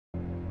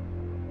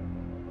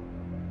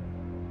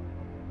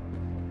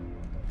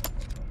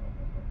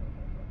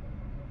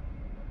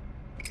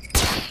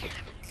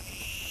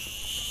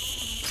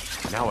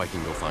Now I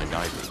can go find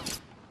Ivy.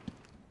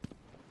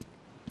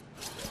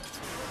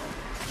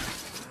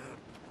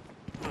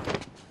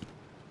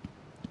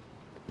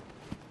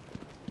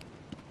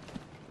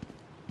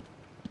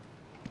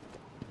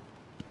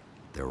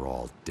 They're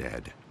all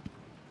dead.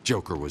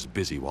 Joker was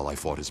busy while I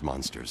fought his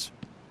monsters.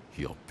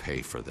 He'll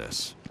pay for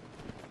this.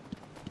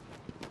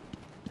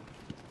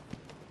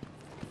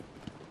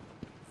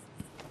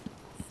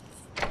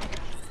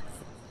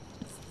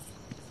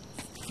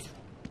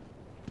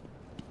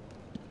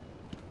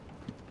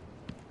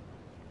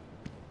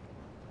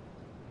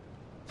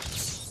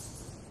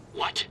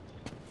 What?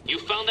 You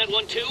found that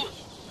one too?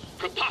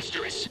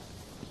 Preposterous.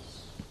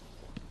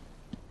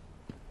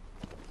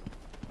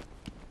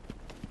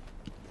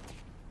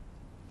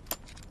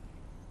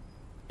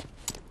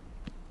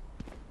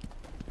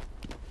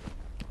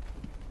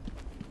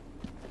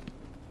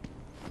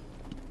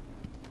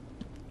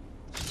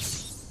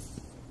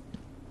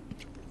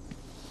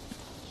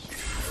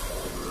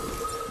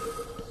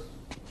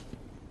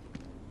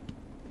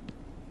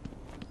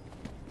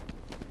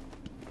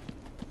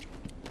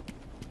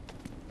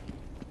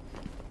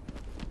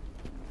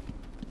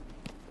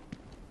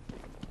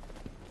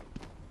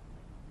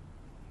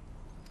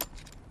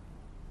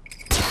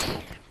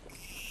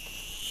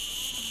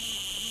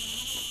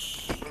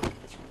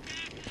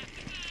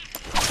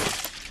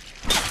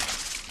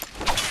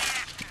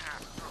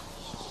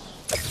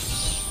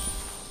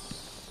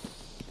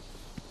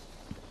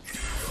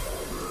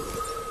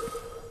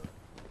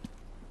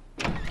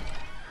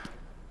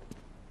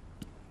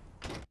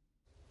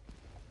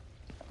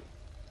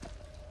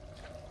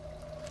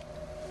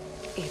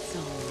 It's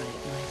all right,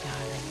 my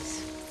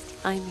darlings.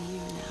 I'm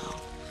here now,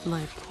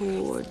 my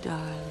poor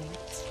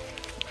darlings.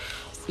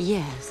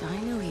 Yes, I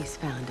know he's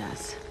found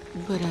us,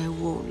 but I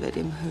won't let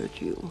him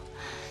hurt you.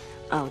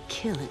 I'll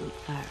kill him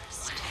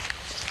first.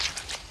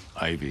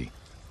 Ivy,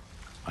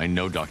 I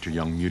know Dr.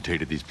 Young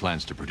mutated these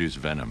plants to produce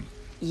venom.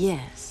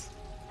 Yes,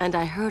 and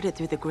I heard it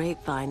through the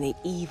grapevine the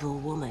evil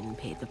woman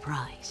paid the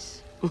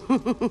price.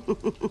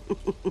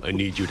 I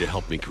need you to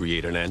help me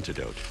create an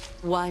antidote.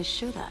 Why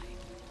should I?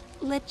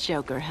 Let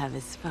Joker have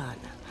his fun.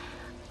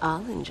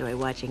 I'll enjoy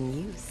watching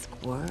you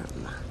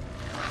squirm.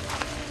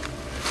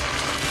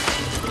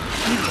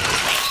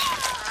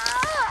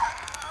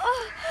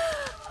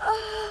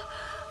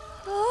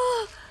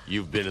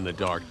 You've been in the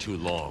dark too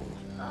long.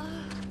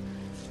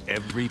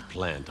 Every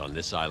plant on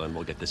this island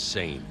will get the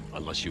same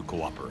unless you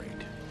cooperate.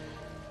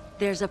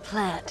 There's a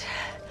plant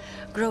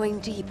growing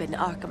deep in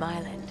Arkham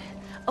Island.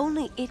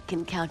 Only it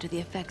can counter the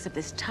effects of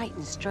this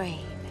Titan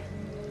strain.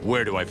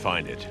 Where do I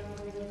find it?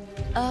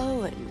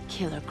 Oh, in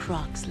Killer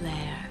Croc's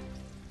lair.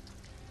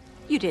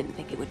 You didn't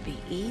think it would be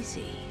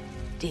easy,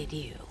 did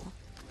you?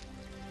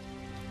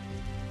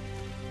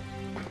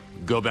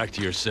 Go back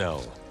to your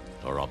cell,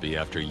 or I'll be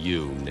after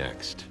you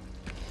next.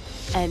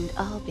 And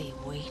I'll be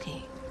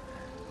waiting.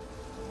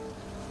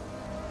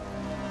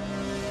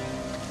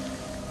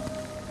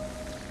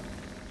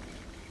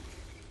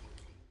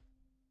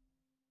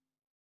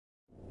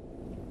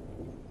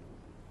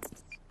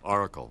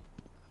 Oracle,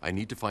 I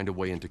need to find a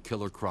way into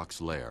Killer Croc's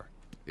lair.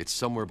 It's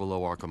somewhere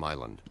below Arkham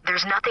Island.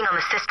 There's nothing on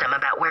the system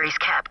about where he's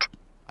kept.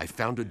 I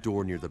found a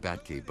door near the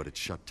Batcave, but it's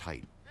shut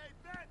tight.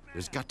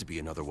 There's got to be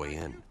another way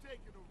in.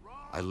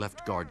 I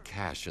left guard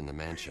Cash in the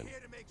mansion.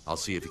 I'll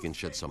see if he can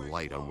shed some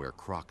light on where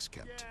Croc's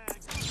kept.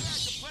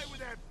 Play with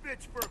that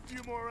bitch for a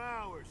few more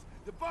hours.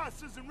 The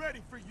boss isn't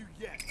ready for you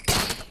yet.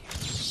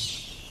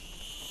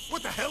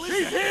 What the hell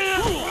is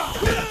that?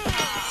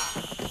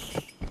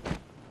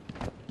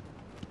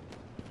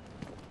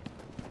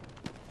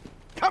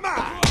 Come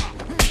on!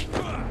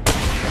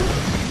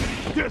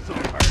 This'll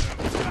hurt him.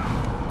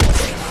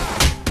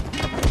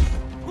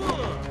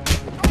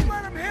 Don't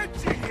let him hit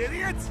you,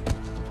 idiots!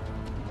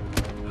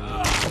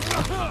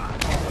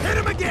 Hit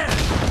him again!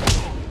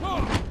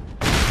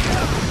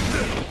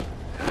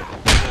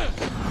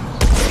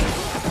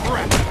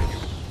 Crap!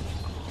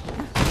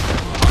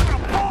 I'm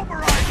gonna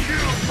pulverize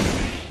you!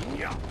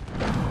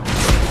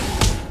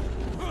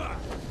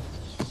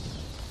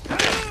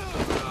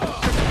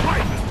 This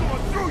pipe is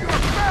going through your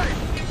face!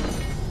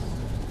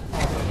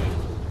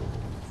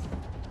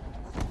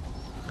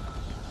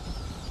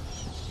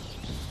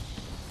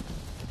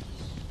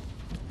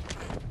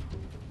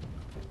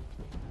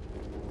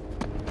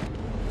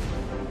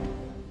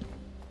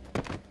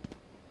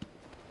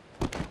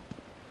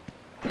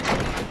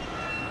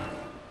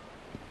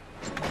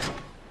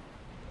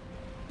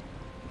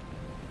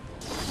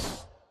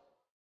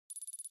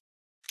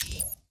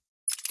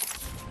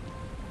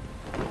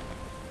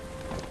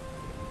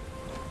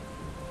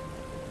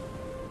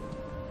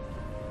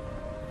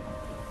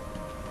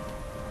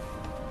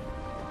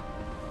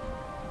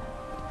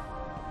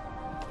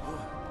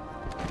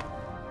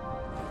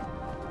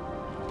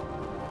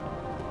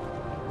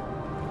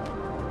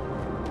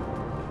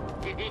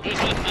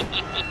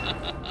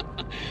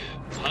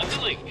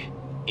 Puzzling,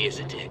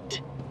 isn't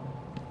it?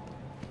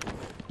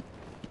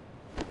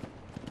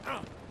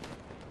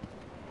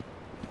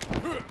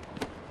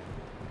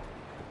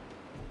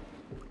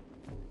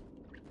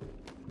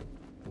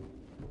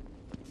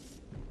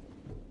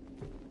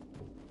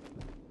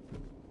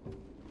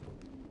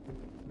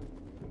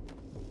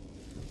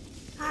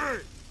 Hey!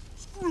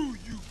 Screw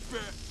you,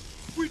 Bat!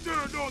 We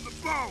turned on the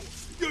phone!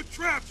 You're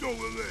trapped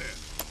over there!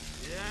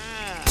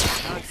 Yeah,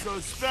 not so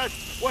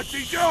special. What's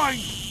he doing?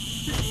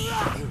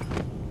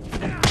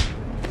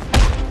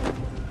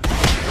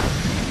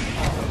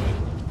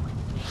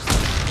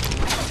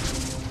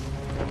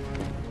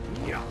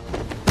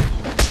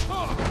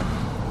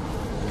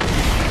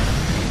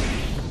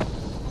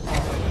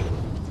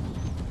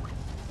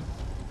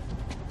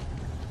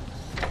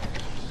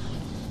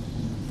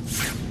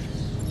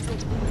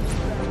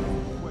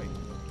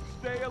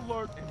 Stay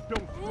alert and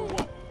don't screw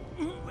up.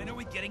 When are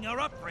we getting our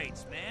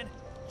upgrades, man?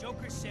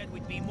 Joker said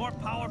we'd be more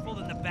powerful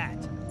than the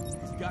Bat.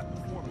 He's got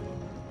the formula.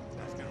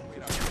 That's gonna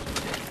wait out.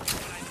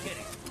 I'm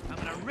kidding. I'm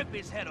gonna rip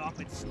his head off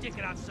and stick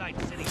it outside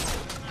City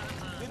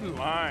Hall. In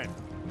line.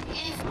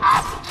 He's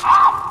up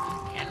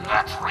top in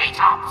the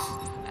treetops.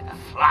 The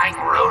flying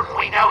rodent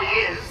we know he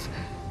is.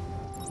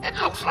 It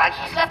looks like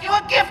he's left you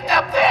a gift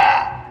up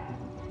there.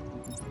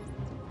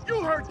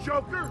 You heard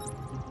Joker!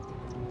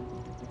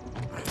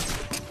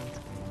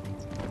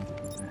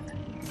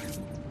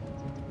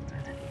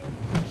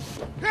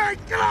 Hey,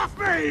 get off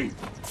me!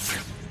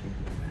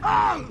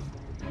 Oh!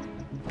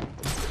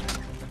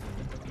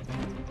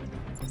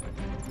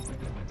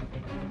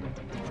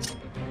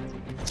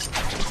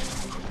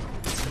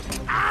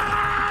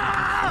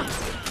 Ah!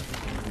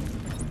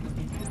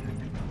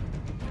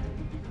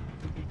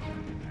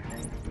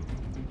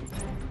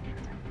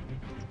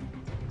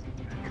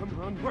 Come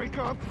on, wake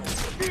up!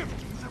 Damn,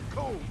 I'm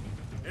cold.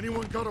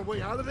 Anyone got a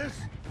way out of this?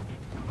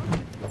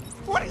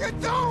 What are you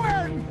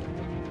doing?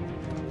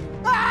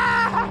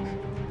 Ah!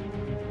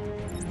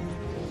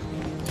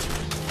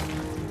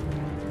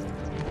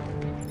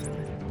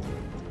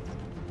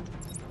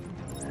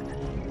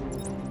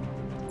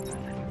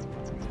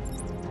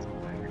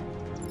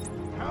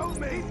 Help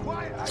me!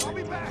 Quiet! I'll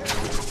be back!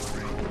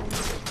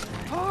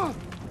 Huh?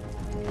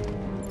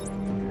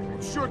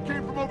 Sure it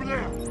came from over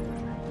there.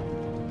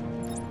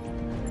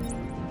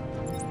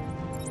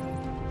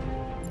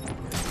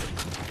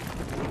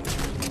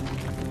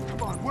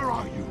 Come on, where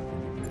are you?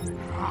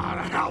 Ah,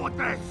 the hell with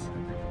this!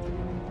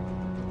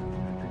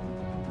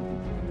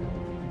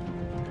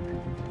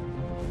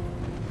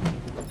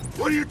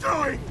 What are you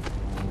doing?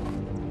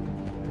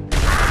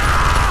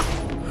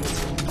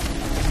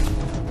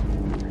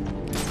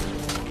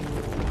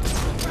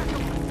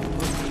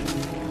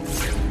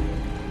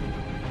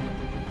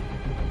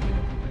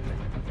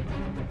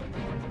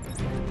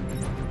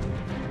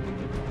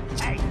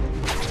 Hey,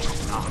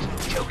 not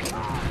joking.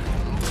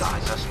 You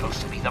guys are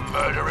supposed to be the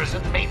murderers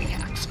and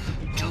maniacs.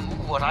 Do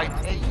what I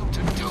pay you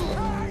to do.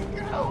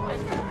 Go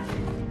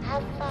and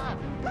have fun.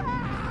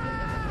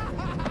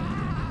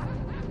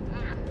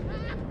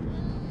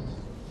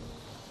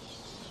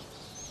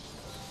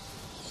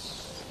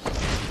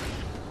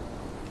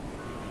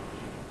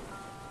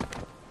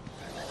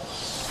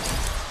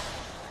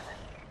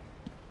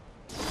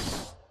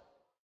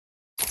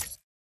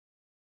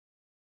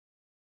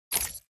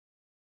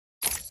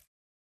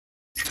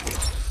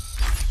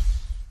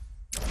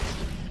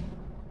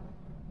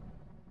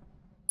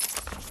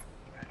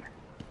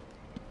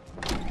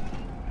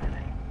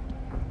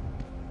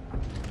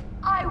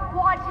 I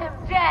want him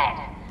dead!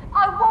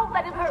 I won't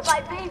let him hurt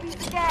my babies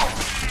again!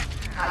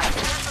 I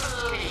can't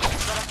believe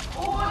that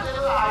poor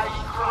little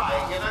Ivy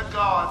crying in a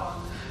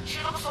garden.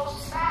 She looks so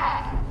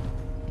sad.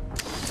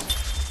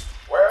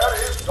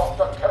 Where is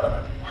Dr.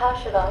 Kellerman? How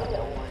should I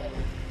know, Warden?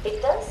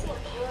 It does seem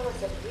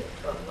careless of you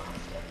to have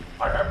lost him.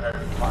 I have no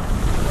time.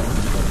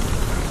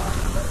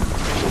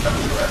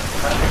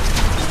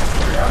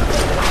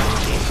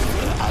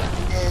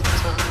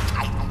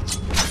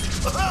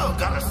 Oh,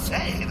 gotta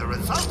say, the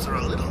results are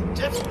a little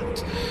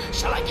different.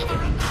 Shall I give her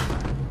a...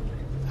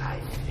 I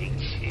think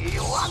she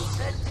wants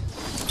it.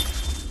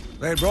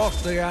 They brought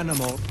the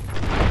animal.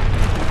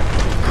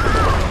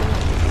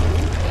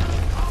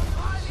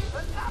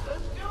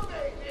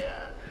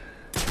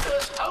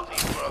 Just hoping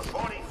for a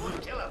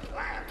 40-foot killer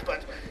plant,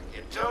 but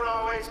you don't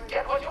always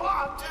get what you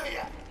want, do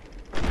you?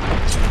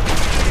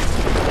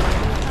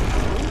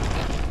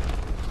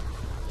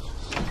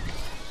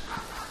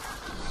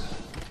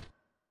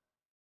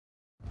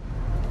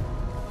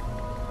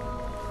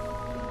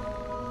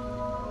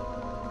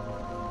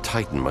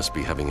 Titan must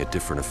be having a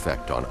different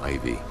effect on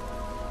Ivy.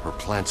 Her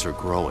plants are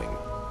growing.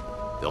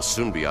 They'll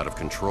soon be out of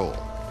control.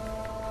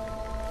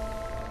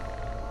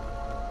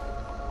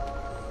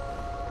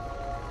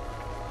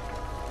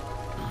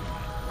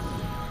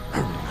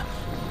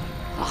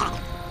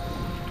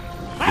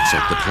 Looks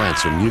like the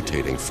plants are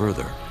mutating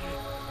further.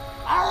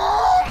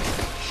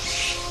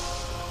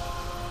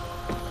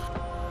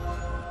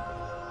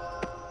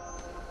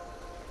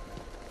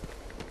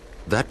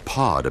 That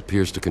pod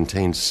appears to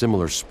contain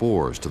similar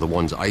spores to the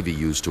ones Ivy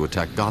used to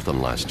attack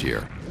Gotham last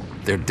year.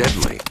 They're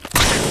deadly.